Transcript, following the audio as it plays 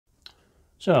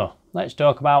So let's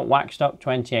talk about Waxstock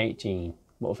 2018,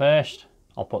 but first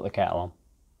I'll put the kettle on.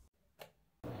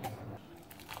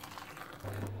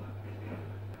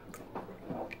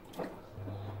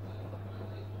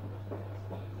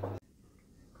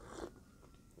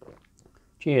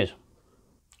 Cheers.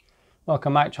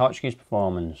 Welcome back to Hotchkiss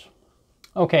Performance.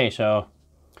 Okay, so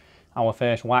our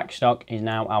first Waxstock is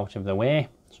now out of the way,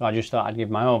 so I just thought I'd give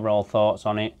my overall thoughts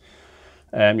on it,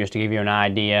 just to give you an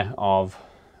idea of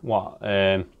what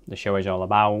the show is all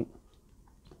about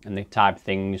and the type of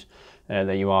things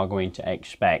that you are going to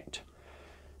expect.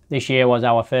 This year was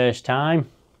our first time.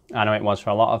 I know it was for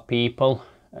a lot of people.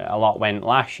 A lot went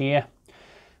last year,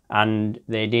 and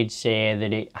they did say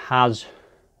that it has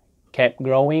kept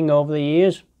growing over the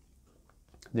years.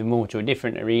 They've moved to a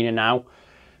different arena now,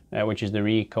 which is the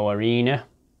Rico Arena.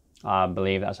 I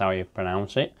believe that's how you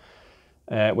pronounce it,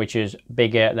 which is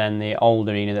bigger than the old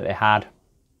arena that they had,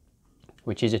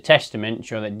 which is a testament to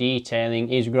show that detailing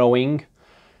is growing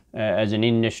as an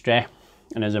industry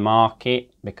and as a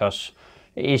market, because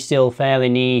it is still fairly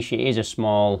niche. It is a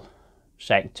small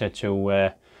sector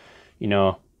to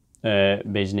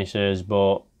businesses,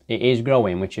 but it is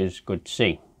growing, which is good to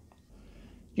see.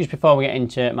 Just before we get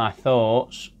into my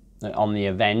thoughts on the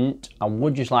event, I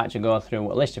would just like to go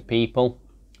through a list of people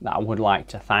that I would like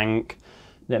to thank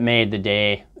that made the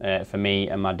day for me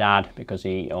and my dad, because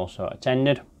he also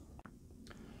attended.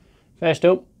 First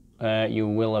up, you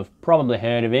will have probably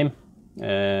heard of him.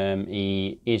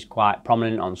 He is quite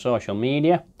prominent on social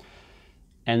media,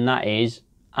 and that is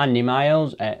Andy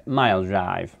Miles at Miles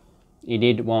Drive. He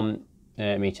did want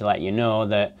me to let you know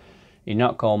that he's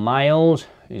not called Miles,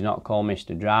 he's not called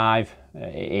Mr. Drive,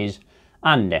 it is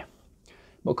Andy.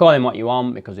 But call him what you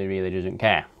want, because he really doesn't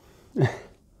care.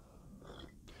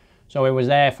 So he was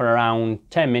there for around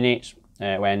 10 minutes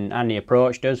when Andy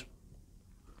approached us,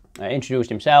 introduced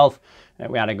himself,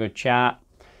 we had a good chat,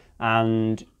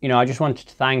 and I just wanted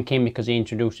to thank him because he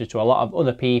introduced us to a lot of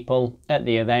other people at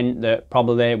the event that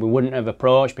probably we wouldn't have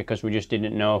approached because we just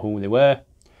didn't know who they were.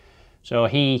 So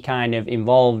he kind of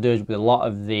involved us with a lot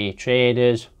of the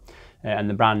traders and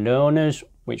the brand owners,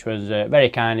 which was very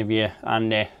kind of you,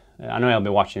 Andy. I know he'll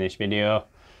be watching this video,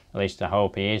 at least I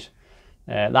hope he is.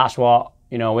 That's what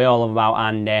we all love about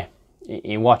Andy.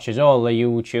 He watches all the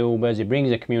YouTubers, he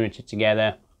brings the community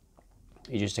together.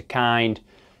 He's just a kind,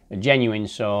 a genuine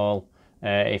soul.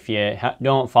 If you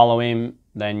don't follow him,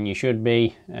 then you should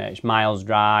be. It's Miles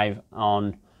Drive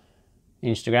on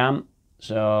Instagram.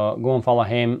 So go and follow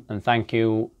him, and thank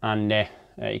you, Andy.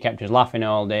 You kept us laughing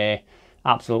all day.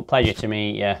 Absolute pleasure to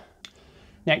meet you.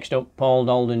 Next up, Paul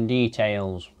Dolden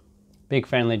Details. Big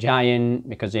friendly giant,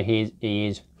 because he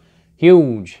is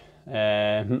huge.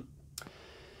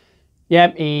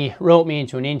 Yep, he wrote me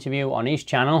into an interview on his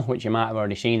channel, which you might have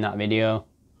already seen that video,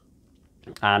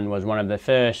 and was one of the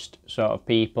first sort of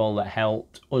people that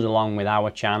helped us along with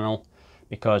our channel,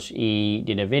 because he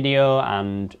did a video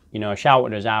and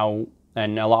shouted us out,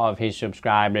 and a lot of his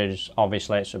subscribers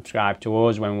obviously subscribed to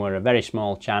us when we were a very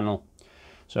small channel.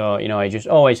 So he's just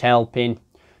always helping,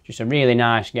 just a really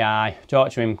nice guy.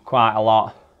 Talked to him quite a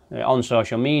lot on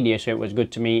social media, so it was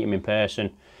good to meet him in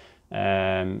person.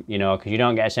 Because you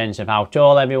don't get a sense of how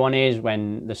tall everyone is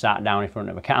when they're sat down in front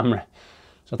of a camera.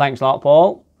 So thanks a lot,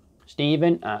 Paul.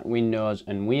 Stephen at Windows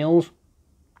and Wheels.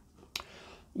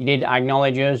 You did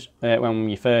acknowledge us when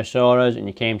you first saw us and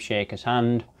you came to shake us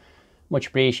hand. Much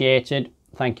appreciated.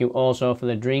 Thank you also for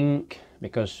the drink,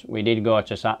 because we did go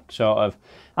to sort of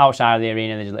outside of the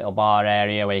arena. There's a little bar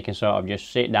area where you can sort of just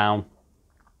sit down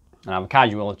and have a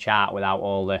casual chat without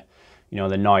all the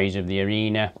the noise of the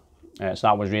arena. So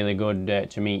that was really good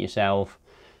to meet yourself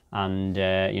and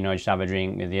just have a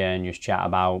drink with you and just chat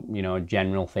about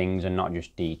general things and not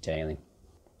just detailing.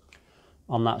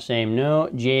 On that same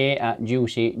note, Jay at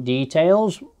Juicy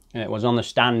Details was on the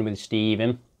stand with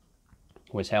Stephen,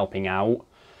 was helping out.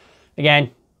 Again,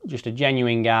 just a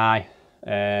genuine guy,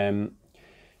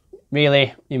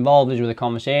 really involved us with the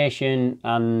conversation,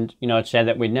 and said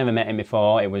that we'd never met him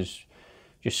before. It was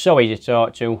just so easy to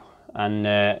talk to. And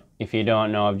if you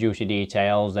don't know of Juicy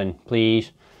Details, then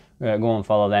please go and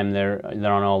follow them. They're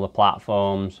on all the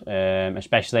platforms,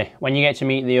 especially when you get to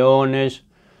meet the owners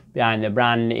behind the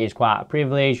brand. It is quite a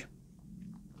privilege,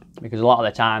 because a lot of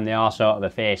the time they are sort of a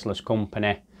faceless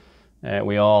company.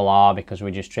 We all are, because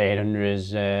we just trade under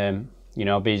as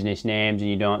business names,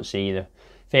 and you don't see the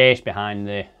face behind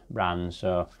the brand.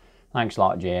 So thanks a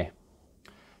lot, Jay.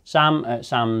 Sam at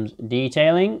Sam's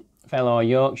Detailing, fellow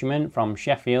Yorkshireman from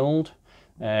Sheffield.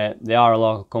 They are a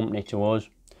local company to us,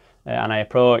 and I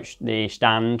approached the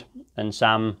stand and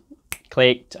Sam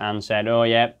clicked and said, "Oh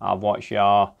yeah, I've watched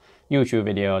your YouTube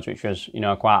videos, which was, you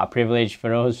know, quite a privilege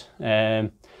for us.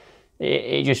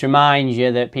 It just reminds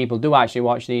you that people do actually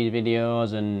watch these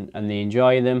videos and they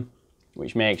enjoy them,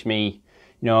 which makes me,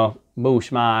 you know,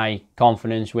 boost my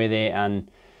confidence with it, and,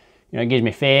 you know, it gives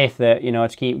me faith that, you know,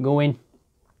 to keep going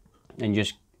and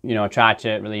just, you know, try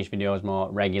to release videos more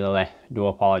regularly. Do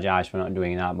apologise for not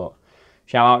doing that, but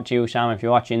shout out to you, Sam, if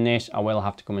you're watching this. I will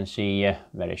have to come and see you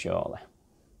very shortly.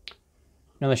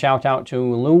 Another shout out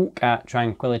to Luke at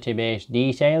Tranquility Based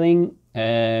Detailing.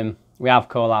 We have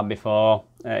collabed before.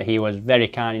 He was very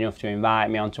kind enough to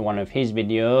invite me onto one of his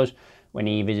videos when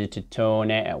he visited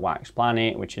Tony at Wax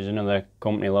Planet, which is another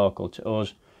company local to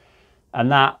us.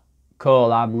 And that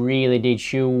collab really did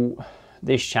shoot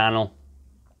this channel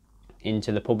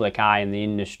into the public eye in the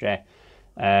industry,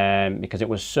 because it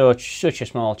was such a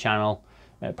small channel,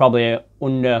 probably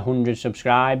under 100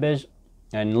 subscribers.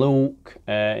 And Luke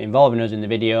involving us in the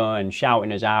video and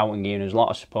shouting us out and giving us a lot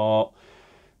of support,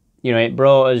 you know, it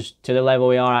brought us to the level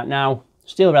we are at now.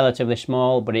 Still relatively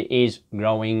small, but it is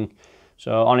growing.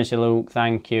 So honestly, Luke,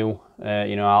 thank you.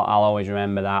 You know, I'll always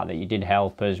remember that you did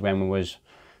help us when we was,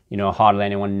 you know, hardly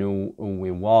anyone knew who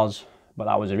we was. But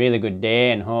that was a really good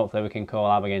day, and hopefully we can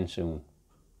collab again soon.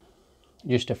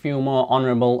 Just a few more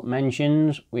honourable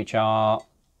mentions, which are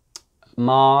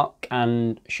Mark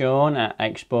and Sean at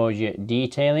Exposure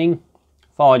Detailing.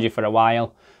 Followed you for a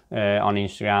while on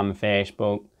Instagram and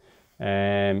Facebook.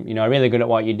 You know, really good at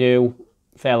what you do,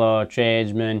 fellow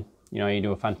tradesman. You know, you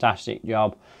do a fantastic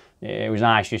job. It was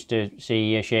nice just to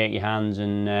see you, shake your hands,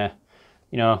 and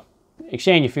you know,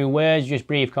 exchange a few words, just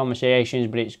brief conversations.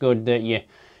 But it's good that you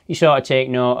sort of take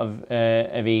note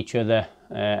of each other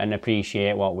and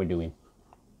appreciate what we're doing.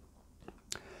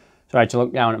 So I had to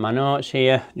look down at my notes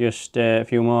here. Just a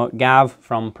few more. Gav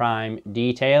from Prime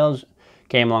Details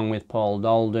came along with Paul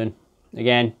Dolden.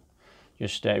 Again,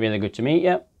 just really good to meet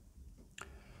you.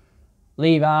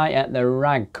 Levi at the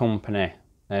Rag Company.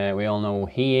 We all know who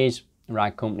he is. The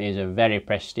Rag Company is a very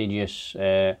prestigious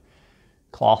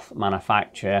cloth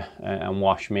manufacturer and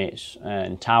wash mitts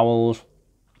and towels.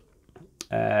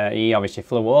 He obviously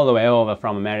flew all the way over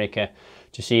from America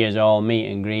to see us all meet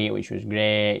and greet, which was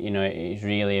great. You know, he's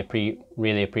really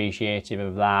appreciative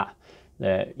of that.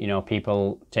 That, you know,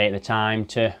 people take the time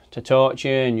to talk to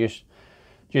you and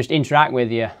just interact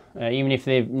with you, even if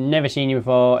they've never seen you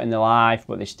before in their life,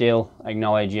 but they still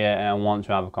acknowledge you and want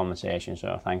to have a conversation.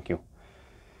 So thank you.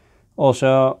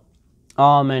 Also,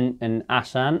 Armin and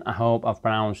Asan, I hope I've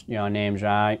pronounced your names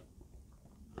right.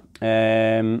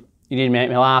 You did make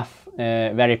me laugh,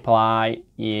 very polite.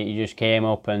 You just came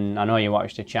up, and I know you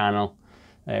watched the channel.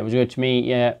 It was good to meet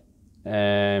you.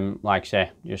 Like I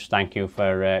say, just thank you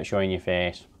for showing your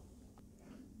face.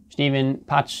 Stephen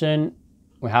Patterson,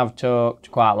 we have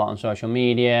talked quite a lot on social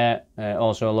media.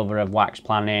 Also a lover of Wax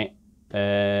Planet,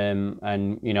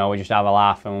 and you know, we just have a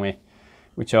laugh and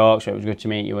we talk. So it was good to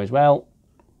meet you as well.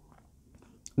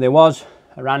 There was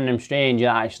a random stranger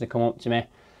that actually come up to me,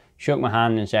 shook my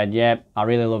hand and said, "Yep, I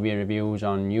really love your reviews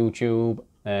on YouTube."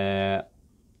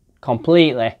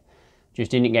 Completely just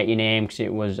didn't get your name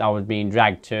because I was being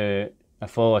dragged to a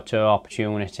photo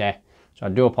opportunity. So I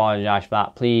do apologise for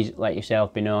that. Please let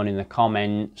yourself be known in the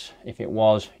comments if it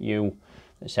was you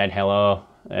that said hello.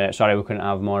 Sorry we couldn't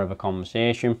have more of a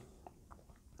conversation.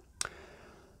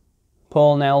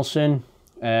 Paul Nelson,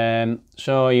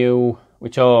 we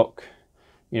talk,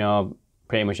 you know,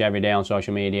 pretty much every day on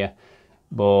social media,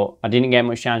 but I didn't get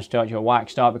much chance to talk to you at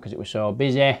Waxstock because it was so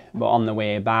busy. But on the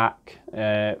way back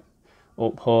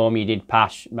up home, you did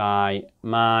pass by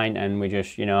mine, and we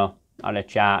just, you know, had a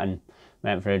chat and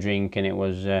went for a drink, and it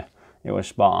was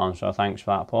spot on. So thanks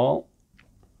for that, Paul.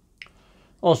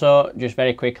 Also, just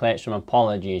very quickly, some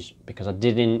apologies because I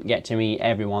didn't get to meet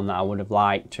everyone that I would have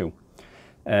liked to.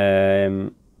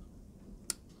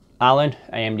 Alan,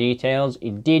 AM Details,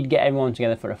 he did get everyone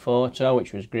together for a photo,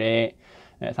 which was great.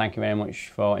 Thank you very much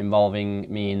for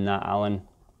involving me in that, Alan.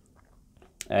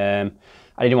 I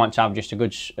didn't want to have just a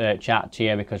good chat to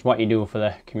you because what you do for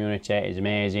the community is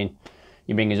amazing.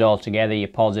 You bring us all together, you're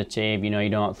positive, you know, you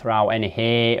don't throw out any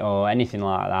hate or anything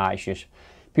like that. It's just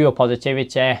pure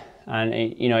positivity, and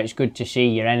you know, it's good to see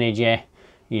your energy.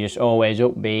 You're just always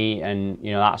upbeat, and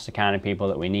you know, that's the kind of people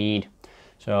that we need.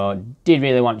 So did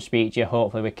really want to speak to you.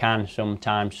 Hopefully we can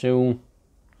sometime soon,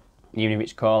 even if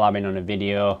it's collabing on a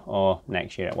video or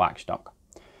next year at Waxstock.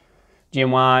 Jim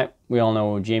White, we all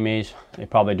know who Jim is. He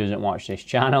probably doesn't watch this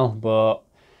channel, but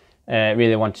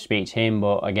really want to speak to him.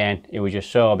 But again, he was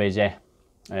just so busy,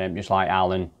 just like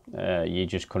Alan. You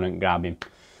just couldn't grab him.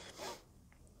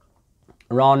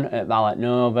 Ron at Valet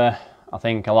Nova, I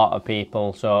think a lot of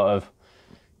people sort of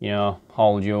you know,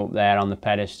 hold you up there on the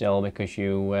pedestal because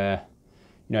you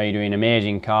you know, you're doing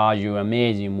amazing cars, you do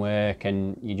amazing work,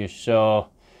 and you just so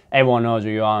everyone knows who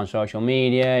you are on social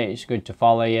media. It's good to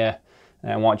follow you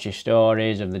and watch your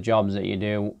stories of the jobs that you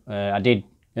do. I did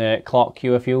clock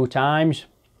you a few times,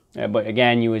 but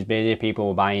again, you was busy, people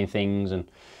were buying things, and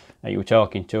you were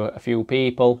talking to a few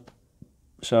people.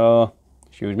 So,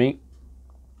 excuse me.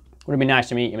 Would have been nice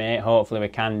to meet you, mate. Hopefully we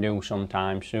can do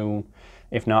sometime soon.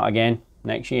 If not, again,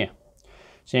 next year.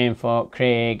 Same for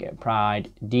Craig at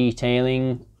Pride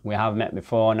Detailing. We have met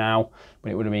before now,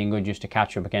 but it would have been good just to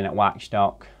catch up again at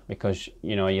Waxstock because,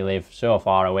 you know, you live so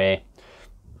far away,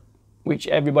 which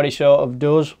everybody sort of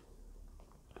does.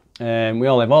 We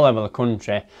all live all over the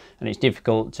country, and it's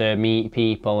difficult to meet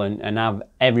people and have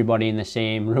everybody in the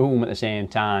same room at the same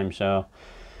time. So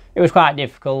it was quite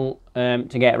difficult to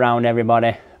get around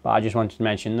everybody, but I just wanted to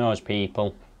mention those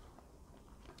people.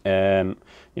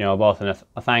 You know, both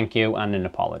a thank you and an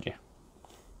apology.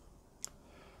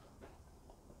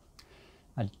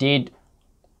 I did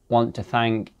want to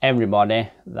thank everybody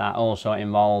that also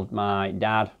involved my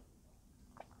dad.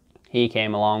 He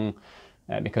came along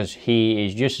because he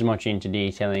is just as much into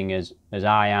detailing as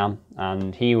I am,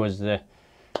 and he was the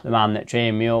man that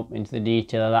trained me up into the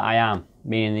detailer that I am,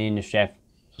 being in the industry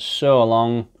for so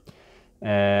long.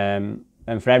 And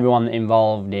for everyone that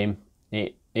involved him,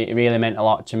 it really meant a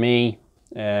lot to me.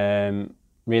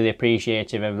 Really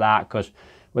appreciative of that, because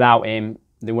without him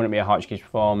there wouldn't be a Hotchkiss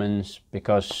Performance,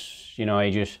 because, you know,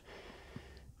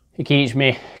 he keeps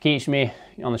me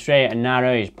on the straight and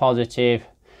narrow. He's positive.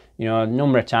 You know, a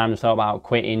number of times I thought about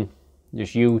quitting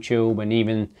just YouTube and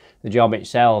even the job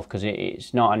itself, because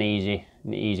it's not an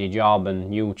easy job,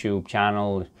 and YouTube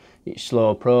channel, it's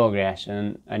slow progress,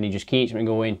 and he just keeps me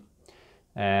going.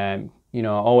 You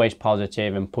know, always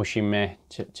positive and pushing me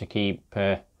to keep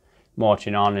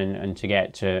marching on and to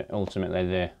get to ultimately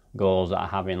the goals that I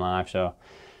have in life. So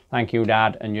thank you,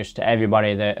 Dad, and just to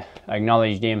everybody that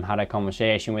acknowledged him, had a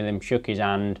conversation with him, shook his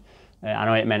hand. I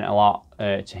know it meant a lot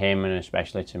to him and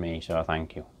especially to me, so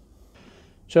thank you.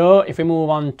 So if we move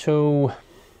on to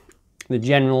the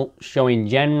general show in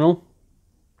general,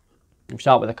 we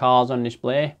start with the cars on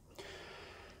display.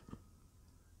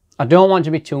 I don't want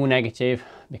to be too negative,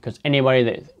 because anybody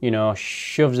that, you know,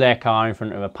 shoves their car in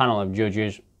front of a panel of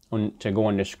judges to go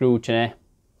under scrutiny,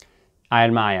 I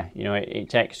admire. You know, it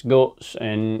takes guts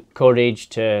and courage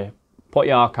to put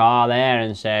your car there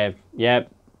and say, yep,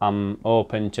 I'm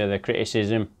open to the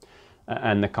criticism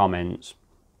and the comments.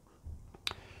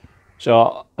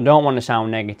 So I don't want to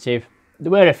sound negative.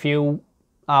 There were a few,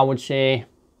 I would say,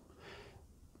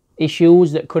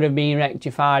 issues that could have been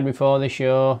rectified before the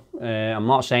show. I'm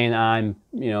not saying that I'm,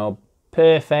 you know,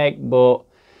 perfect, but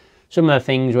some of the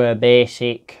things were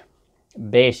basic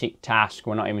task.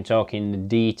 We're not even talking the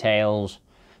details.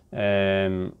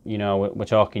 You know, we're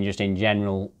talking just in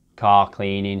general car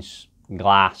cleanings,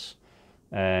 glass,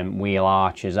 wheel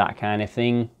arches, that kind of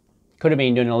thing. Could have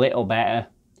been done a little better.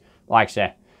 Like I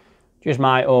say, just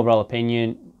my overall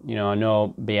opinion. You know,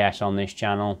 no BS on this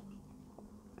channel.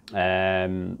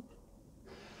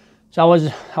 So I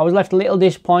was left a little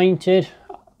disappointed.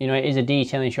 You know, it is a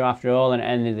detailing show after all, and at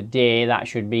the end of the day, that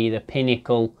should be the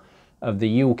pinnacle of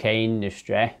the UK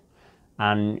industry,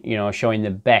 and, you know, showing the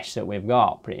best that we've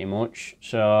got, pretty much.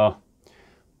 So,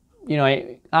 you know,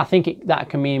 I think that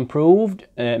can be improved.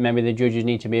 Maybe the judges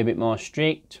need to be a bit more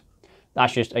strict.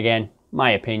 That's just, again, my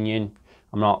opinion.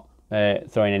 I'm not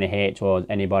throwing any hate towards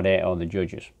anybody or the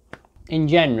judges. In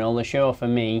general, the show for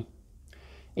me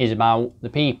is about the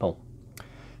people.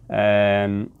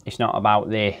 It's not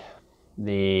about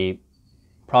the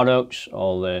products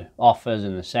or the offers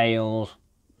and the sales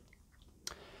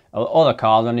or the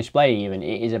cars on display even.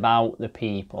 It is about the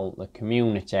people, the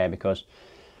community, because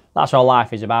that's all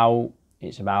life is about.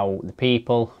 It's about the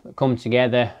people that come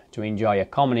together to enjoy a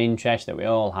common interest that we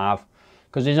all have,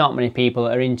 because there's not many people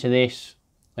that are into this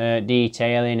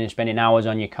detailing and spending hours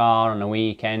on your car on a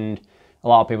weekend. A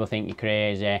lot of people think you're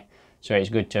crazy, so it's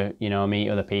good to, you know, meet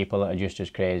other people that are just as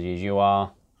crazy as you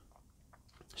are.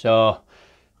 So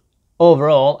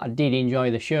overall, I did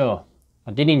enjoy the show.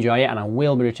 I did enjoy it, and I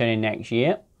will be returning next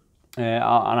year. And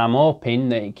I'm hoping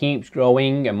that it keeps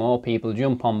growing and more people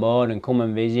jump on board and come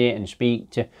and visit and speak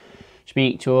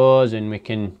to us, and we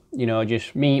can, you know,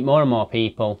 just meet more and more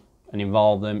people and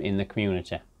involve them in the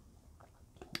community.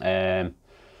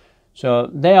 So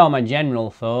they are my general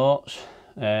thoughts,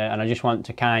 and I just want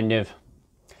to kind of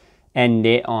end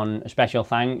it on a special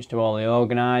thanks to all the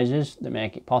organisers that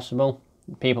make it possible.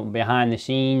 People behind the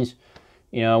scenes.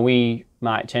 You know, we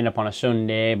might turn up on a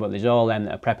Sunday, but there's all them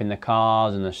that are prepping the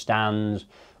cars and the stands,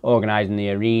 organising the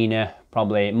arena,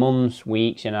 probably months,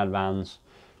 weeks in advance,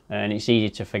 and it's easy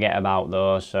to forget about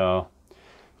those. So,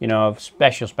 you know,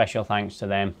 special thanks to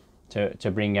them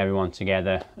to bring everyone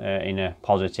together in a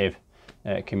positive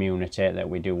community that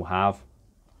we do have.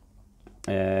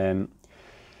 I'm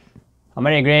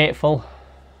very grateful.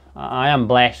 I am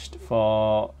blessed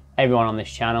for everyone on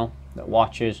this channel that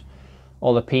watches,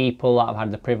 all the people that I've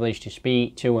had the privilege to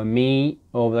speak to and meet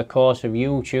over the course of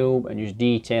YouTube and just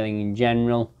detailing in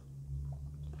general.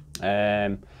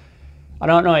 I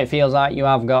don't know, it feels like you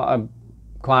have got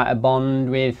quite a bond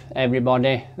with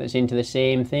everybody that's into the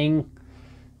same thing.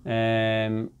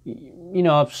 You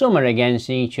know, some are against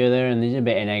each other and there's a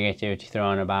bit of negativity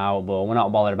thrown about, but we're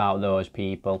not bothered about those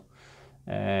people.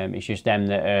 It's just them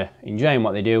that are enjoying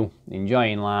what they do,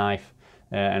 enjoying life,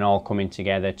 and all coming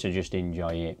together to just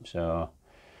enjoy it. So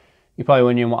you're probably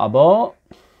wondering what I bought.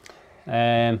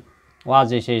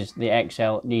 Lads, this is the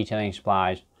XL Detailing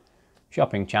Supplies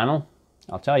shopping channel.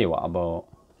 I'll tell you what I bought.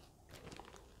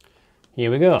 Here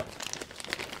we go.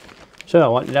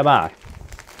 So what did I buy?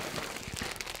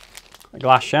 A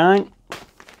glass shine.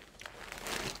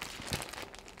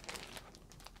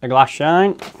 A glass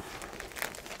shine.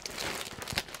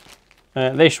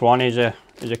 This one is a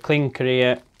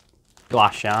clinker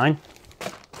glass shine.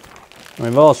 And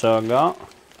we've also got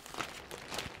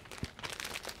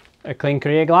a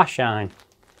clinker glass shine.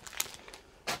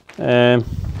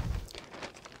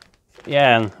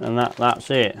 Yeah, and that's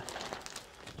it.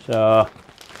 So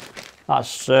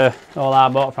that's all I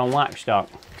bought from Waxstock.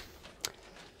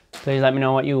 Please let me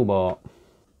know what you bought.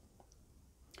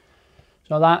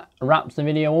 So that wraps the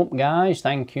video up, guys.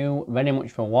 Thank you very much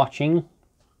for watching.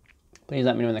 Please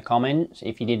let me know in the comments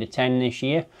if you did attend this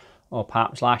year or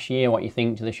perhaps last year, what you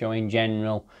think to the show in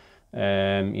general.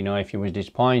 You know, if you was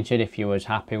disappointed, if you was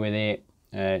happy with it.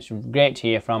 It's great to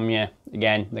hear from you.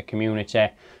 Again, the community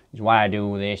is why I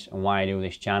do this and why I do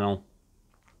this channel.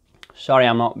 Sorry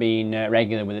I'm not being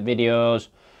regular with the videos.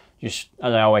 Just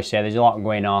as I always say, there's a lot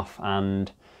going off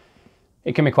and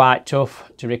it can be quite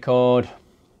tough to record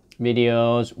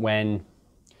videos when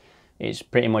it's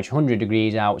pretty much 100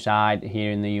 degrees outside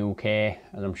here in the UK,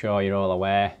 as I'm sure you're all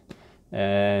aware.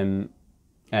 And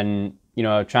you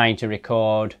know, trying to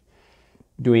record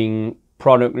doing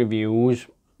product reviews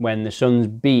when the sun's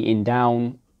beating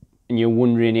down and you're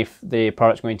wondering if the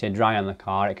product's going to dry on the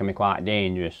car, it can be quite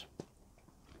dangerous.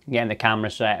 Getting the camera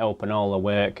set up and all the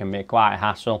work can be quite a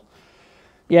hassle.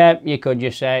 Yeah, you could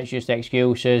just say it's just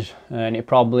excuses, and it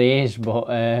probably is, but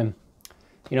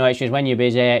you know, it's just when you're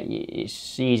busy,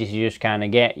 it's easy to just kind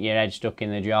of get your head stuck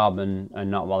in the job and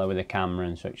not bother with the camera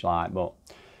and such like. But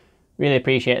really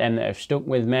appreciate them that have stuck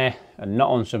with me and not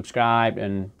unsubscribed,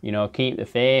 and you know, keep the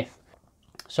faith.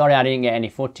 Sorry I didn't get any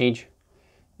footage.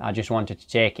 I just wanted to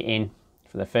take it in.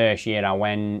 For the first year I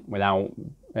went without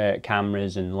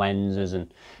cameras and lenses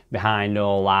and behind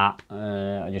all that.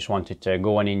 I just wanted to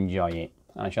go and enjoy it.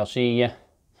 And I shall see you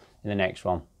in the next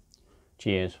one.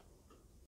 Cheers.